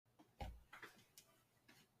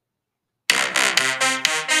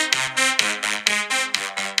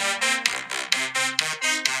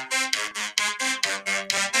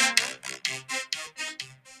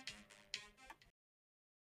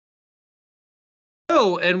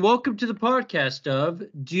Hello, and welcome to the podcast of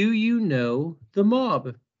Do You Know the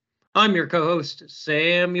Mob? I'm your co host,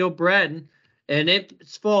 Samuel Bratton, and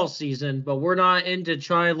it's fall season, but we're not into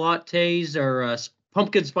chai lattes or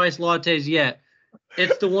pumpkin spice lattes yet.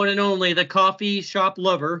 It's the one and only, the coffee shop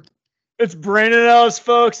lover. It's Brandon Ellis,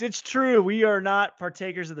 folks. It's true. We are not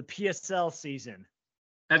partakers of the PSL season.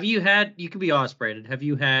 Have you had, you can be honest, Brandon, have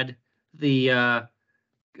you had the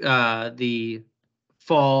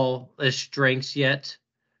fall-ish drinks yet?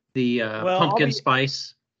 The Well, pumpkin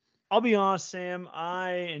spice? I'll be honest, Sam.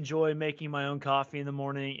 I enjoy making my own coffee in the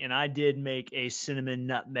morning, and I did make a cinnamon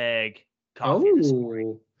nutmeg coffee this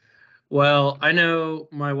morning. Oh. Well, I know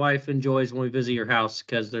my wife enjoys when we visit your house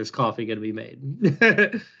because there's coffee going to be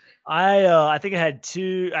made. I think I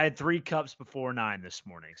had 3 cups before 9 this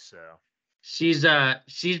morning. So She's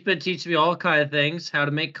been teaching me all kind of things, how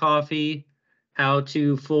to make coffee, how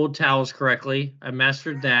to fold towels correctly. I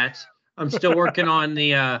mastered that. I'm still working on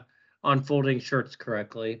the on folding shirts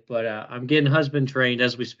correctly, but I'm getting husband trained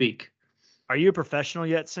as we speak. are you a professional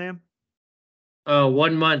yet, Sam?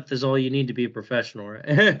 1 month is all you need to be a professional, right?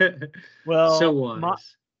 So Well,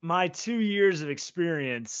 wise. my 2 years of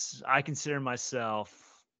experience, I consider myself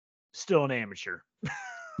still an amateur.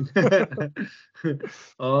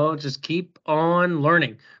 Oh, just keep on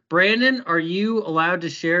learning. Brandon, are you allowed to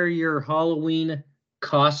share your Halloween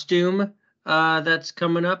costume that's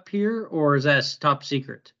coming up here, or is that top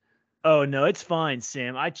secret? Oh no, it's fine,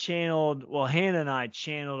 Sam. Hannah and I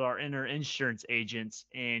channeled our inner insurance agents,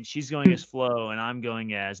 and she's going as Flo, and I'm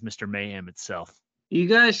going as Mr. Mayhem itself. You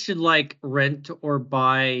guys should like rent or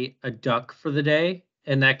buy a duck for the day,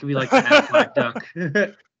 and that could be like the Aflac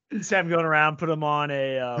duck. Sam going around, put them on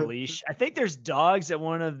a leash. I think there's dogs at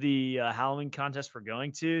one of the Halloween contests we're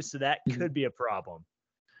going to, so that could be a problem.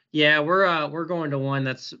 Yeah, we're going to one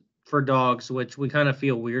that's for dogs, which we kind of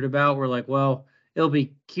feel weird about. We're like, well, it'll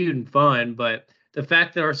be cute and fun, but the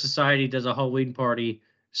fact that our society does a Halloween party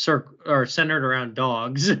or centered around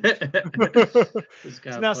dogs is kind So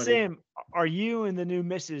of now, funny. Sam, are you and the new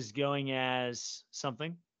missus going as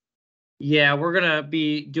something? Yeah, we're gonna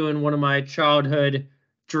be doing one of my childhood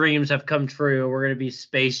dreams have come true. We're gonna be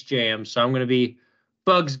Space Jam. So I'm gonna be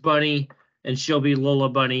Bugs Bunny and she'll be Lola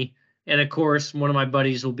Bunny. And of course, one of my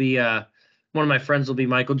friends will be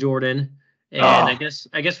Michael Jordan. And I Oh, guess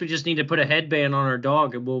I guess we just need to put a headband on our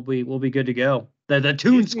dog and we'll be good to go. The you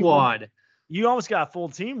Toon just need one. Squad. You almost got a full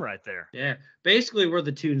team right there. Yeah. Basically we're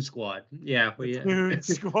the Toon Squad. Yeah, The we Toon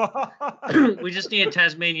Squad. we just need a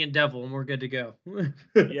Tasmanian devil and we're good to go.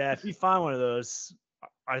 Yeah, if you find one of those,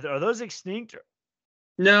 are those extinct?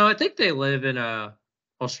 No, I think they live in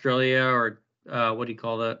Australia or what do you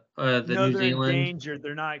call that? The No, New they're Zealand. endangered.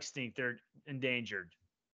 They're not extinct. They're endangered.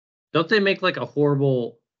 Don't they make like a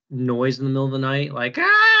horrible noise in the middle of the night, like ah?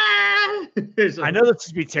 I So- know this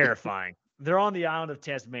would be terrifying. They're on the island of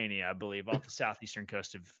Tasmania, I believe, off the southeastern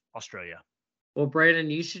coast of Australia. well, Brandon,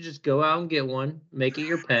 you should just go out and get one, make it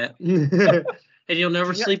your pet, and you'll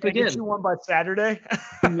never sleep Can I get again. you one by Saturday?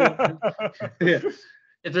 Yeah.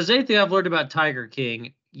 If there's anything I've learned about Tiger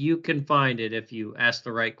King, you can find it if you ask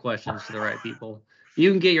the right questions to the right people.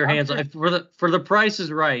 You can get your I'm hands on sure, if for the price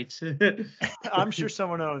is right. I'm sure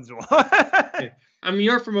someone owns one. I mean,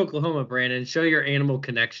 you're from Oklahoma, Brandon. Show your animal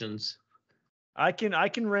connections. I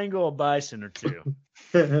can wrangle a bison or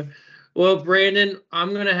two. Well, Brandon,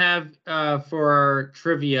 I'm gonna have for our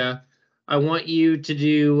trivia, I want you to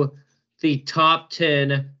do the top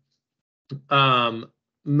 10 um,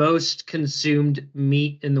 most consumed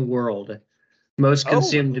meat in the world. Most Oh,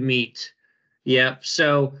 consumed meat. Yep.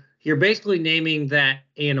 So you're basically naming that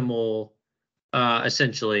animal,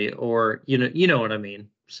 essentially, or you know what I mean.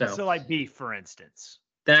 So so like beef, for instance,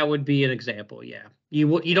 that would be an example. Yeah. You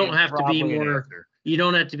don't and have to be probably an more. answer. You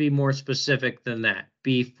don't have to be more specific than that.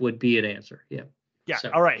 Beef would be an answer. Yeah. Yeah.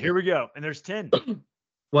 So All right, here we go. And there's 10.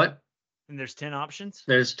 what? And there's 10 options.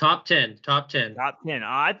 There's top 10. Top 10. Top 10.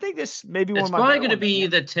 I think this may be one It's of my probably better going to ones. be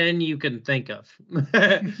the 10 you can think of.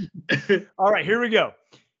 All right, here we go.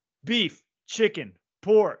 Beef, chicken,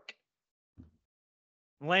 pork,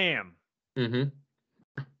 lamb, hmm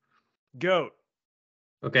goat.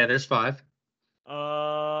 Okay, there's 5.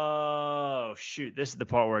 Oh, shoot. This is the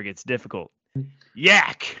part where it gets difficult.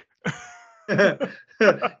 Yak.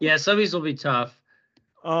 Yeah, some of these will be tough.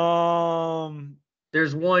 Um,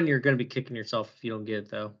 There's one you're going to be kicking yourself if you don't get it,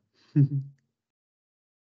 though.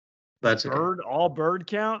 That's okay. bird, all bird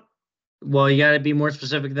count. Well, you got to be more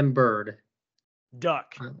specific than bird.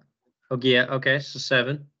 Duck. Okay, yeah, okay, so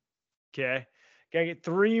 7. Okay. Gotta get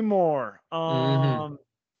 3 more. hmm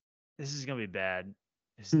This is gonna be bad.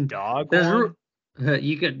 Is dog There's one?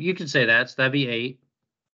 you could say that. So that'd be 8.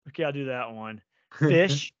 Okay, I'll do that one.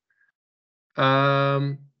 Fish.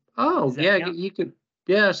 Oh, Does that yeah, count? you could.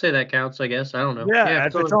 Yeah, say that counts. I guess. I don't know. Yeah, Yeah,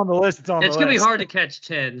 if it's on the list, it's on the it's gonna be list. hard to catch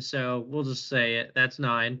 10, so we'll just say it. That's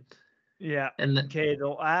 9. Yeah. And Okay, the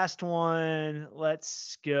last one.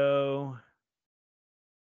 Let's go.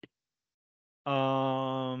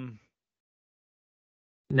 I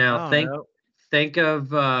now don't know. think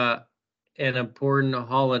of an important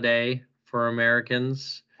holiday for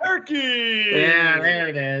Americans. Yeah, Turkey. there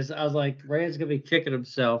it is. I was like, Rand's gonna be kicking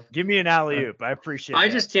himself. Give me an alley oop. I appreciate I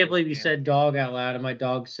that. just can't believe you Man. said dog out loud, and my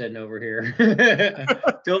dog's sitting over here.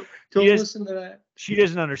 don't She don't is. listen to that. She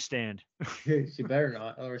doesn't understand. She better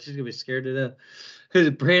not, or she's gonna be scared to death. Because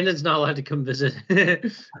Brandon's not allowed to come visit.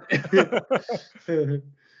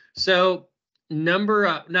 So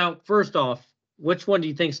now, first off, which one do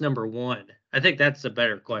you think's number 1? I think that's the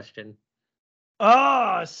better question.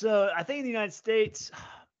 Oh, so I think in the United States,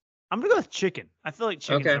 I'm gonna go with chicken. I feel like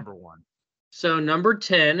chicken's Okay. number 1. So number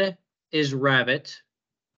 10 is rabbit.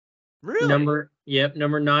 Really? Number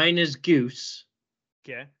 9 is goose.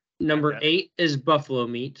 Okay. Number 8 is buffalo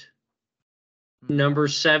meat. Number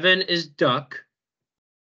 7 is duck.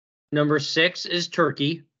 Number 6 is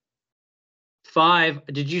turkey. 5,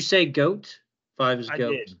 did you say goat? 5 is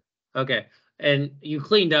goat. I did. Okay. And you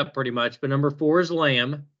cleaned up pretty much, but number 4 is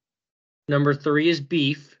lamb. Number 3 is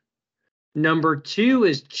beef. Number 2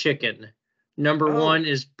 is chicken. Number 1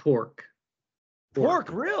 is pork. Pork,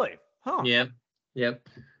 really? Huh. Yep.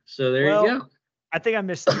 So there you go. I think I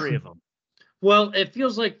missed 3 of them. Well, it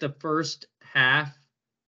feels like the first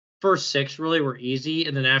 6 really were easy,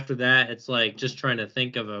 and then after that, it's like just trying to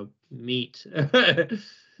think of a meat.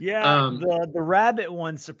 Yeah, the rabbit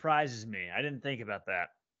one surprises me. I didn't think about that.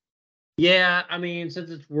 Yeah, I mean,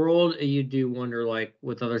 since it's world, you do wonder, like,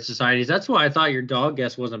 with other societies. That's why I thought your dog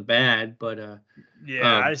guess wasn't bad, but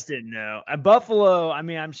yeah, I just didn't know. And buffalo, I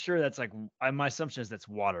mean, I'm sure that's like my assumption is that's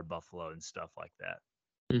water buffalo and stuff like that.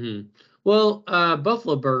 Mm-hmm. Well,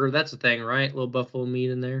 buffalo burger, that's a thing, right? A little buffalo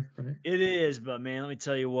meat in there, right? It is, but man, let me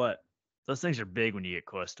tell you what, those things are big when you get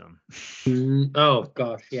close to them. Oh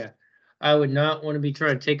gosh, yeah. I would not want to be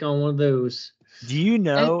trying to take on one of those. Do you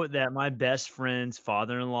know that my best friend's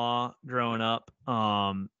father-in-law growing up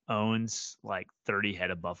owns like 30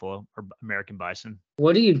 head of buffalo or American bison?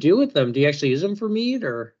 What do you do with them? Do you actually use them for meat,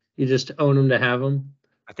 or you just own them to have them?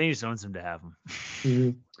 I think he just owns them to have them.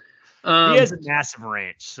 Mm-hmm. He has a massive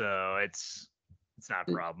ranch, so it's not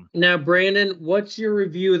a problem. Now, Brandon, what's your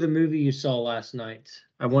review of the movie you saw last night?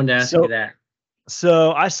 I wanted to ask you that.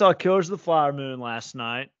 So I saw Killers of the Flower Moon last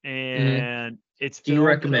night, and it's filmed. Do you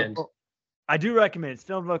recommend? I do recommend. It's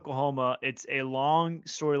filmed in Oklahoma. It's a long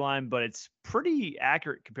storyline, but it's pretty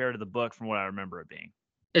accurate compared to the book from what I remember it being.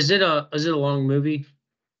 Is it a long movie?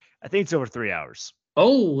 I think it's over 3 hours.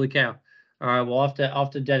 Holy cow. All right, well, I'll have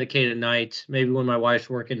to dedicate a night, maybe when my wife's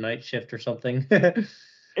working night shift or something.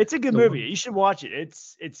 It's a good movie. You should watch it.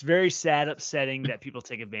 It's very sad, upsetting that people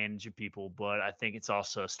take advantage of people, but I think it's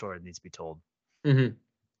also a story that needs to be told.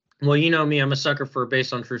 Mm-hmm. Well, you know me, I'm a sucker for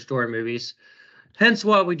based on true story movies. Hence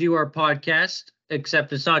why we do our podcast,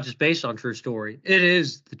 except it's not just based on true story. It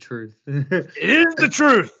is the truth. It is the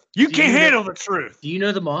truth. You can't handle the truth. Do you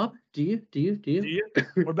know the mob? Do you?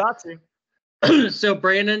 We're about to. So,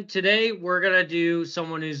 Brandon, today we're going to do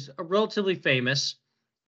someone who's relatively famous.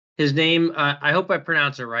 His name, I hope I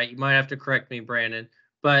pronounce it right. You might have to correct me, Brandon.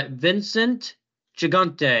 But Vincent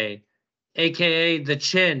Gigante, a.k.a. the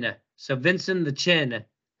Chin. So, Vincent the Chin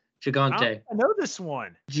Gigante. I know this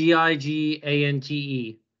one.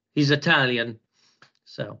 Gigante. He's Italian.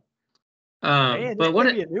 So, man, but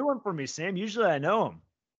what be a new one for me, Sam? Usually I know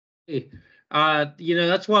him.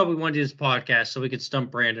 That's why we want to do this podcast, so we could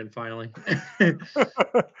stump Brandon finally.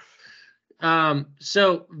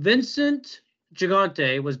 So Vincent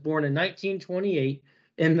Gigante was born in 1928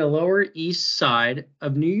 in the Lower East Side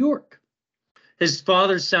of New York. His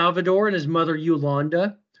father, Salvador, and his mother,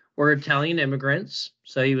 Yolanda, were Italian immigrants.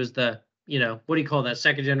 So he was the, what do you call that,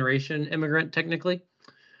 second generation immigrant, technically?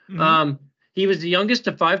 Mm-hmm. He was the youngest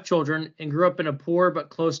of 5 children and grew up in a poor but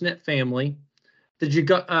close-knit family. The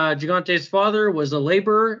Gigante's father was a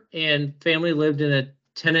laborer, and family lived in a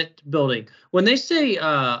tenant building. When they say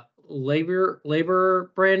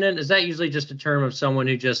laborer, Brandon, is that usually just a term of someone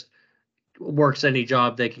who just works any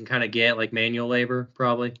job they can kind of get, like manual labor,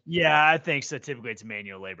 probably? Yeah, I think so. Typically, it's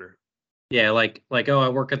manual labor. Yeah, like oh, I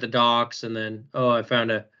work at the docks, and then I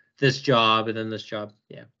found this job, and then this job.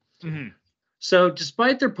 Yeah. Mm-hmm. So,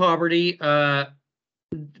 despite their poverty,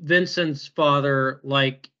 Vincent's father,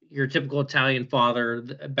 like your typical Italian father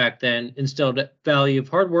back then, instilled a value of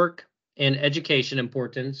hard work and education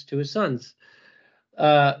importance to his sons.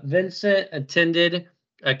 Vincent attended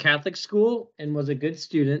a Catholic school and was a good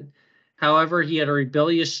student. However, he had a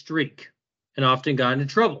rebellious streak and often got into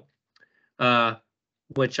trouble,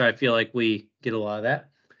 which I feel like we get a lot of that.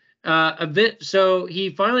 A bit. So he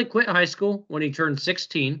finally quit high school when he turned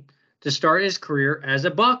 16 to start his career as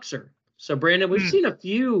a boxer. So Brandon, we've seen a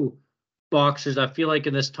few boxers. I feel like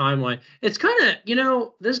in this timeline, it's kind of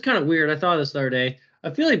this is kind of weird. I thought this the other day. I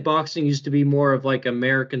feel like boxing used to be more of like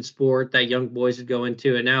American sport that young boys would go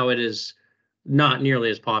into, and now it is not nearly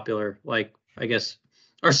as popular. Like I guess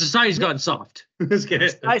our society's gotten soft.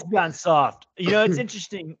 Society's gotten soft. It's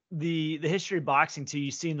interesting the history of boxing too.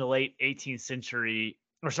 You see in the late 18th century,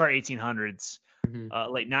 1800s,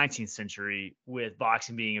 late 19th century, with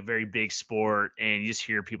boxing being a very big sport, and you just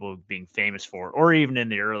hear people being famous for it, or even in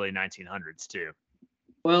the early 1900s too.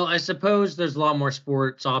 Well, I suppose there's a lot more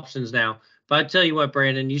sports options now. But I tell you what,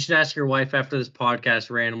 Brandon, you should ask your wife after this podcast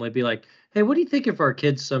randomly. Be like, hey, what do you think if our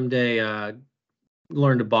kids someday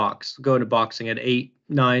learn to box, go into boxing at 8,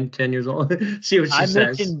 9, 10 years old? See what she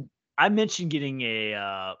says. I mentioned getting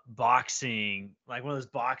a boxing, like one of those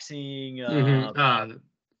boxing.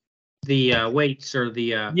 The weights or the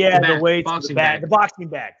the weights, boxing bag. bag.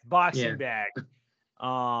 The boxing bag.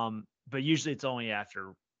 But usually it's only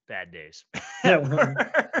after bad days.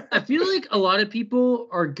 I feel like a lot of people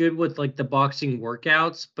are good with like the boxing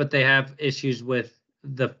workouts, but they have issues with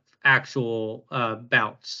the actual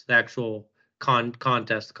bouts, the actual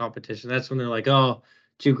contest competition. That's when they're like, oh,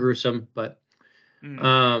 too gruesome. But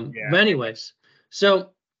but anyways, so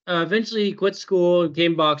eventually he quit school,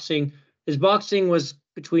 became boxing. His boxing was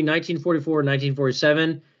between 1944 and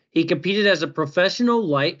 1947. He competed as a professional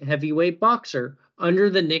light heavyweight boxer under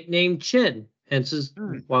the nickname Chin. Hence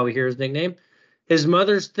why we hear his nickname. His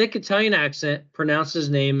mother's thick Italian accent pronounced his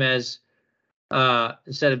name as,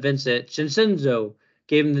 instead of Vincent, Cincenzo,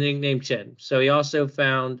 gave him the nickname Chin. So he also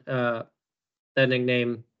found that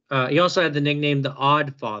nickname. He also had the nickname the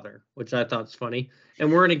Oddfather, which I thought was funny. And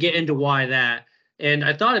we're going to get into why that. And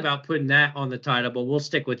I thought about putting that on the title, but we'll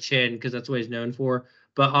stick with Chin because that's what he's known for.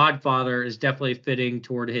 But Oddfather is definitely fitting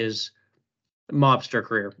toward his mobster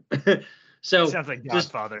career. So sounds like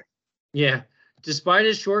Godfather. Yeah. Despite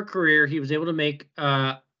his short career, he was able to make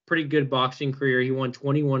a pretty good boxing career. He won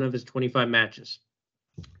 21 of his 25 matches.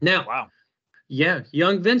 Now, wow. Yeah,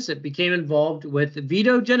 young Vincent became involved with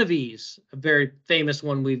Vito Genovese, a very famous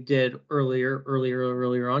one we did earlier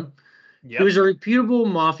on. Yep. He was a reputable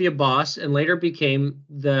mafia boss and later became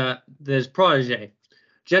his protege.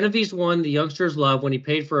 Genovese won the youngster's love when he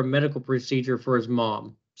paid for a medical procedure for his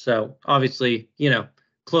mom. So obviously,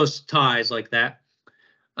 close ties like that.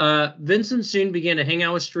 Vincent soon began to hang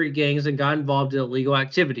out with street gangs and got involved in illegal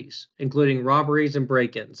activities, including robberies and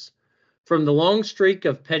break-ins. From the long streak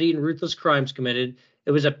of petty and ruthless crimes committed,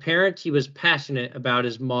 it was apparent he was passionate about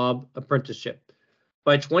his mob apprenticeship.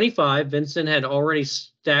 By 25, Vincent had already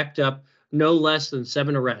stacked up no less than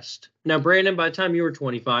 7 arrests. Now, Brandon, by the time you were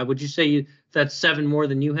 25, would you say that's 7 more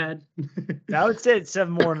than you had? I would say it's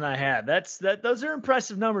 7 more than I had. Those are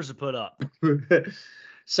impressive numbers to put up.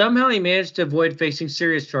 Somehow he managed to avoid facing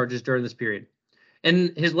serious charges during this period.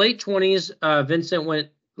 In his late 20s, Vincent was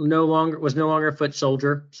no longer a foot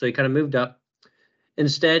soldier, so he kind of moved up.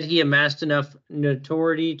 Instead, he amassed enough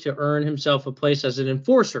notoriety to earn himself a place as an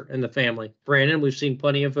enforcer in the family. Brandon, we've seen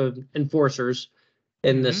plenty of enforcers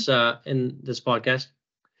in this podcast.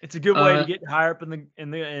 It's a good way to get higher up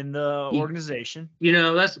in the organization.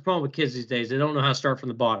 That's the problem with kids these days. They don't know how to start from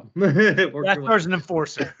the bottom. That's as an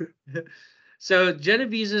enforcer. So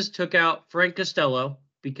Genovese's took out Frank Costello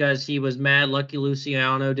because he was mad Lucky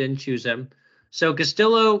Luciano didn't choose him. So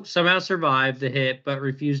Costello somehow survived the hit but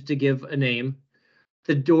refused to give a name.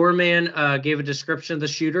 The doorman gave a description of the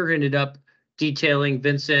shooter who ended up detailing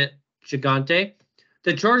Vincent Gigante.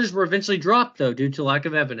 The charges were eventually dropped, though, due to lack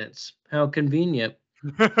of evidence. How convenient.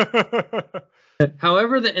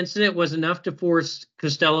 However, the incident was enough to force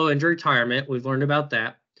Costello into retirement. We've learned about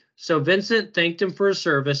that. So Vincent thanked him for his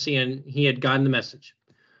service, and he had gotten the message.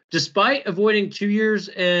 Despite avoiding 2 years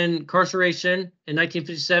in incarceration in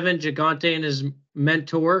 1957, Gigante and his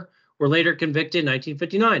mentor were later convicted in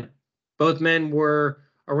 1959. Both men were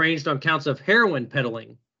arraigned on counts of heroin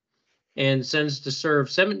peddling and sentenced to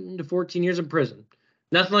serve 7 to 14 years in prison.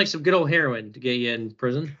 Nothing like some good old heroin to get you in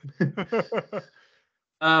prison.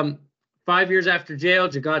 5 years after jail,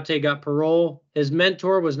 Gigante got parole. His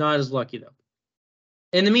mentor was not as lucky, though.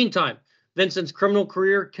 In the meantime, Vincent's criminal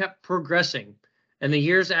career kept progressing. And the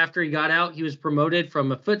years after he got out, he was promoted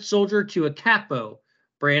from a foot soldier to a capo.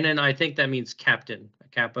 Brandon, I think that means captain. A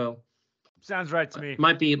capo. Sounds right to me.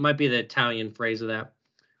 Might be the Italian phrase of that,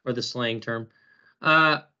 or the slang term.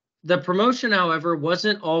 The promotion, however,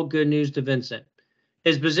 wasn't all good news to Vincent.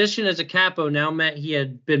 His position as a capo now meant he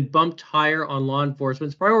had been bumped higher on law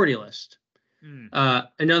enforcement's priority list.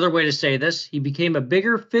 Another way to say this, he became a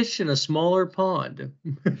bigger fish in a smaller pond.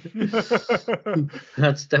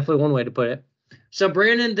 That's definitely one way to put it. So,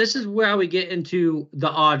 Brandon, this is where we get into the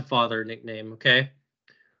Oddfather nickname, okay?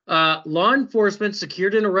 Law enforcement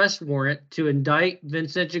secured an arrest warrant to indict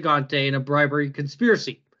Vincent Gigante in a bribery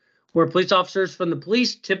conspiracy, where police officers from the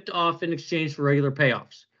police tipped off in exchange for regular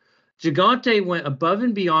payoffs. Gigante went above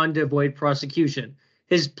and beyond to avoid prosecution.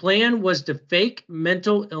 His plan was to fake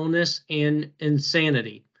mental illness and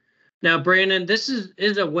insanity. Now, Brandon, this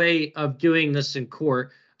is a way of doing this in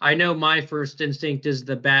court. I know my first instinct is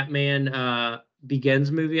the Batman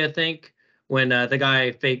Begins movie, I think, when the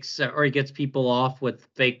guy fakes or he gets people off with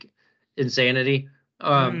fake insanity.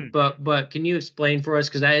 But can you explain for us,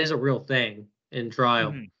 because that is a real thing in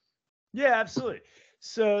trial? Yeah, absolutely.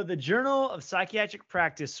 So the Journal of Psychiatric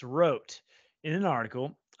Practice wrote in an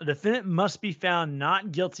article, a defendant must be found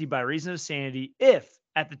not guilty by reason of sanity if,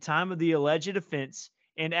 at the time of the alleged offense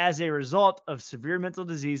and as a result of severe mental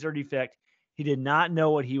disease or defect, he did not know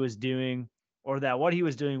what he was doing or that what he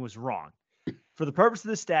was doing was wrong. For the purpose of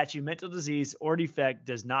the statute, mental disease or defect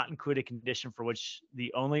does not include a condition for which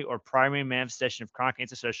the only or primary manifestation of chronic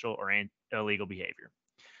antisocial or illegal behavior.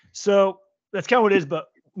 So that's kind of what it is, but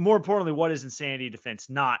more importantly, what is insanity defense?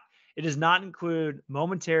 It does not include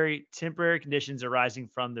momentary, temporary conditions arising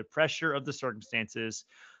from the pressure of the circumstances,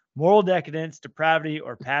 moral decadence, depravity,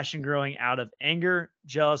 or passion growing out of anger,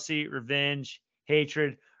 jealousy, revenge,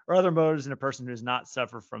 hatred, or other motives in a person who does not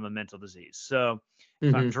suffer from a mental disease. So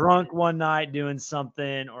if I'm drunk one night doing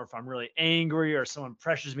something, or if I'm really angry or someone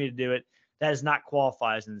pressures me to do it, that does not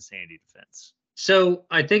qualify as an insanity defense. So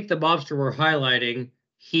I think the mobster we're highlighting,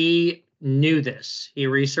 he knew this. He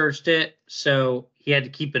researched it, so he had to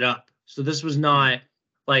keep it up. So this was not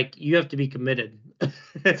like you have to be committed.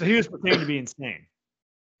 So he was pretending to be insane.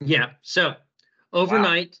 Yeah. So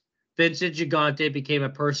overnight, Vincent Gigante became a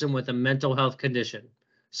person with a mental health condition,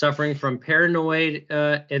 suffering from paranoid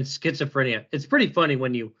and schizophrenia. It's pretty funny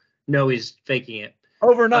when you know he's faking it.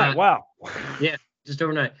 Overnight. Wow. Yeah, just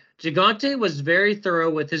overnight. Gigante was very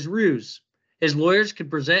thorough with his ruse. His lawyers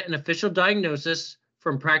could present an official diagnosis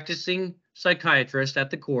from practicing psychiatrist at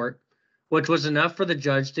the court, which was enough for the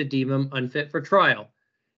judge to deem him unfit for trial.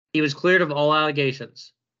 He was cleared of all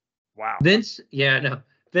allegations. Wow.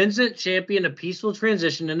 Vincent championed a peaceful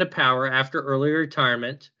transition into power after early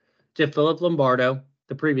retirement to Philip Lombardo,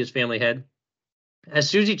 the previous family head. As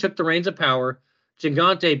soon as he took the reins of power,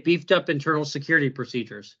 Gigante beefed up internal security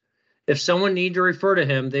procedures. If someone needed to refer to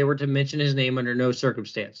him, they were to mention his name under no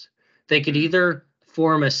circumstance. They could either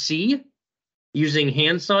form a C using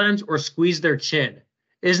hand signs or squeeze their chin.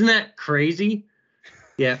 Isn't that crazy?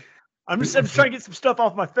 Yeah. I'm trying to get some stuff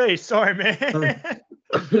off my face. Sorry, man.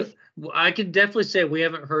 I can definitely say we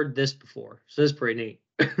haven't heard this before. So this is pretty neat.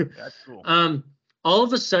 That's cool. All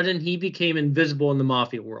of a sudden, he became invisible in the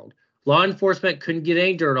mafia world. Law enforcement couldn't get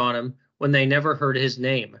any dirt on him when they never heard his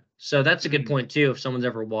name. So that's a good point, too, if someone's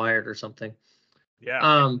ever wired or something.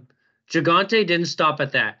 Yeah. Gigante didn't stop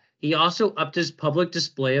at that. He also upped his public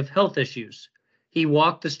display of health issues. He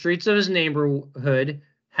walked the streets of his neighborhood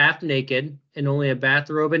half naked in only a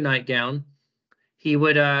bathrobe and nightgown. He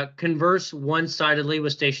would converse one-sidedly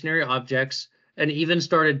with stationary objects and even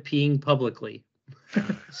started peeing publicly.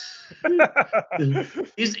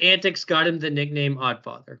 These antics got him the nickname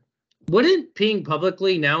Oddfather. Wouldn't peeing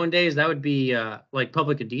publicly nowadays, that would be like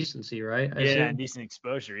public indecency, right? Indecent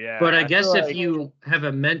exposure, yeah. But I guess if you have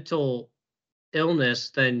a mental illness,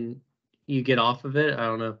 then you get off of it. I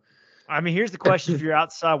don't know. I mean, here's the question. If you're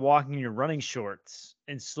outside walking in your running shorts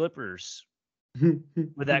and slippers,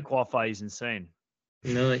 would that qualify as insane?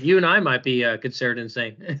 You know, you and I might be considered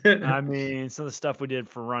insane. I mean, some of the stuff we did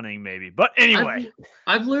for running, maybe. But anyway.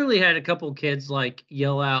 I've literally had a couple kids like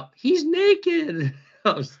yell out, "He's naked."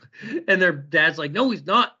 And their dad's like, "No, he's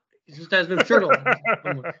not. He just has no shirt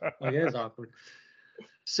on." Like, it is awkward.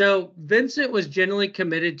 So Vincent was generally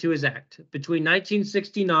committed to his act between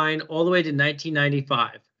 1969 all the way to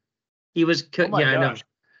 1995. He was, I know.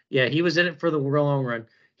 Yeah, he was in it for the long run.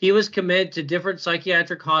 He was committed to different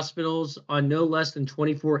psychiatric hospitals on no less than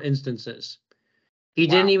 24 instances. He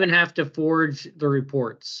didn't even have to forge the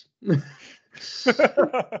reports. The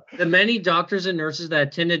many doctors and nurses that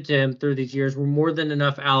attended to him through these years were more than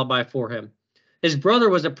enough alibi for him. His brother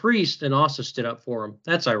was a priest and also stood up for him.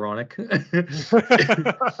 That's ironic.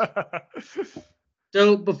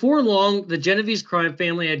 So before long, the Genovese crime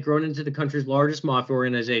family had grown into the country's largest mafia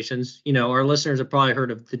organizations. You know, our listeners have probably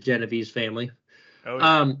heard of the Genovese family. Oh,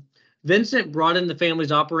 yeah. Vincent brought in the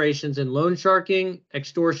family's operations in loan sharking,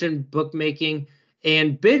 extortion, bookmaking,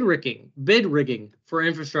 and bid rigging for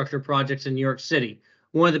infrastructure projects in New York City.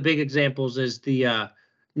 One of the big examples is the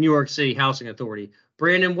New York City Housing Authority.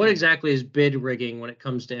 Brandon, what exactly is bid rigging when it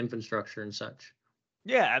comes to infrastructure and such?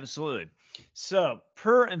 Yeah, absolutely. So,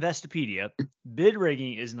 per Investopedia, bid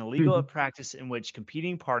rigging is an illegal practice in which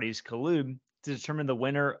competing parties collude to determine the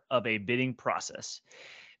winner of a bidding process.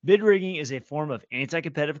 Bid rigging is a form of anti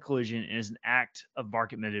competitive collusion and is an act of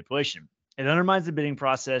market manipulation. It undermines the bidding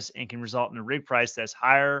process and can result in a rig price that's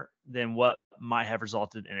higher than what might have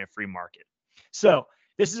resulted in a free market. So,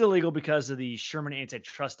 this is illegal because of the Sherman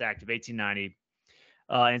Antitrust Act of 1890,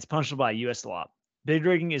 and it's punishable by U.S. law. Bid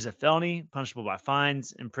rigging is a felony, punishable by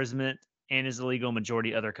fines, imprisonment, and is illegal in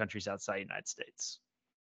majority other countries outside the United States.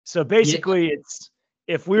 So basically, it's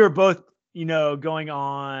if we were both, going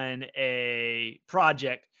on a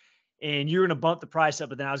project and you're going to bump the price up,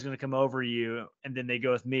 but then I was going to come over you, and then they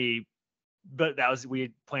go with me, but we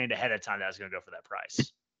had planned ahead of time that I was going to go for that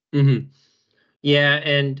price. Mm-hmm. Yeah,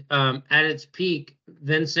 and at its peak,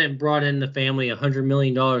 Vincent brought in the family $100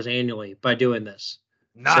 million annually by doing this.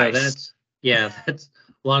 Nice. So that's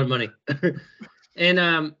a lot of money. In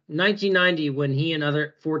 1990, when he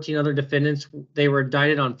and 14 other defendants, they were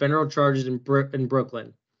indicted on federal charges in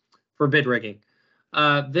Brooklyn for bid rigging.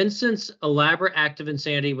 Vincent's elaborate act of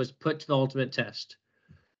insanity was put to the ultimate test.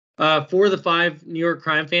 4 of the 5 New York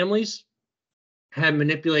crime families had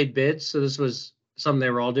manipulated bids, so this was something they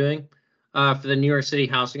were all doing for the New York City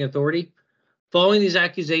Housing Authority. Following these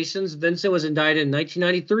accusations, Vincent was indicted in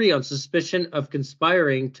 1993 on suspicion of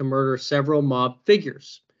conspiring to murder several mob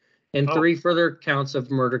figures and 3 further counts of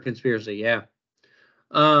murder conspiracy. Yeah.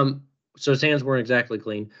 So his hands weren't exactly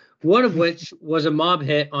clean. One of which was a mob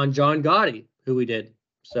hit on John Gotti, who we did.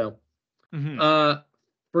 So,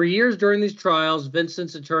 for years during these trials,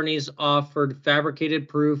 Vincent's attorneys offered fabricated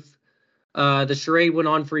proof. The charade went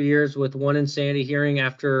on for years with one insanity hearing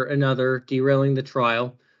after another, derailing the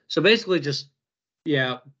trial. So basically just,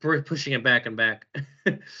 pushing it back and back.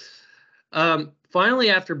 Finally,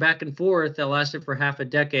 after back and forth that lasted for half a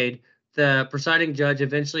decade, the presiding judge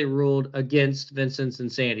eventually ruled against Vincent's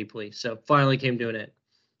insanity plea. So finally came to an end.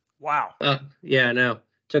 Wow. Yeah, I know.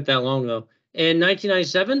 Took that long, though. In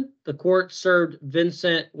 1997, the court served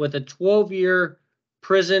Vincent with a 12-year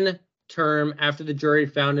prison term after the jury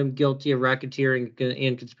found him guilty of racketeering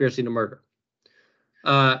and conspiracy to murder.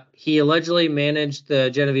 He allegedly managed the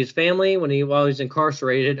Genovese family while he was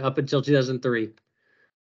incarcerated up until 2003.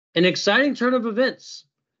 An exciting turn of events.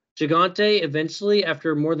 Gigante eventually,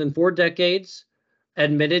 after more than 4 decades,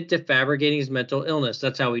 admitted to fabricating his mental illness.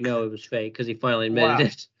 That's how we know it was fake, because he finally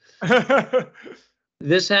admitted it.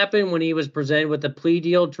 This happened when he was presented with a plea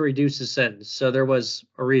deal to reduce his sentence. So there was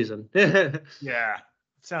a reason. Yeah.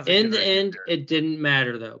 Sounds like in the end, it didn't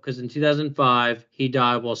matter, though, because in 2005, he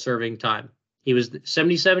died while serving time. He was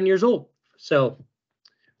 77 years old. So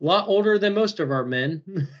a lot older than most of our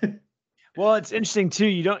men. Well, it's interesting,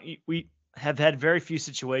 too. We have had very few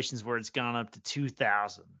situations where it's gone up to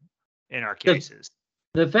 2,000 in our cases.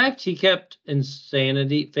 The fact he kept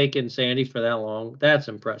fake insanity for that long, that's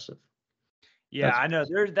impressive. Yeah, I know.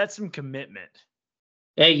 That's some commitment.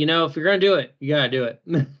 Hey, if you're going to do it, you got to do it.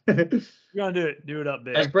 You're going to do it up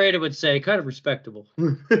big. As Brandon would say, kind of respectable.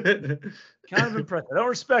 Kind of impressed. I don't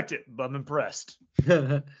respect it, but I'm impressed.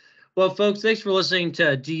 Well, folks, thanks for listening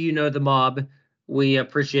to Do You Know the Mob? We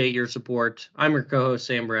appreciate your support. I'm your co-host,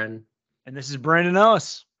 Sam Bratton. And this is Brandon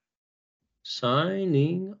Ellis.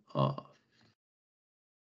 Signing off.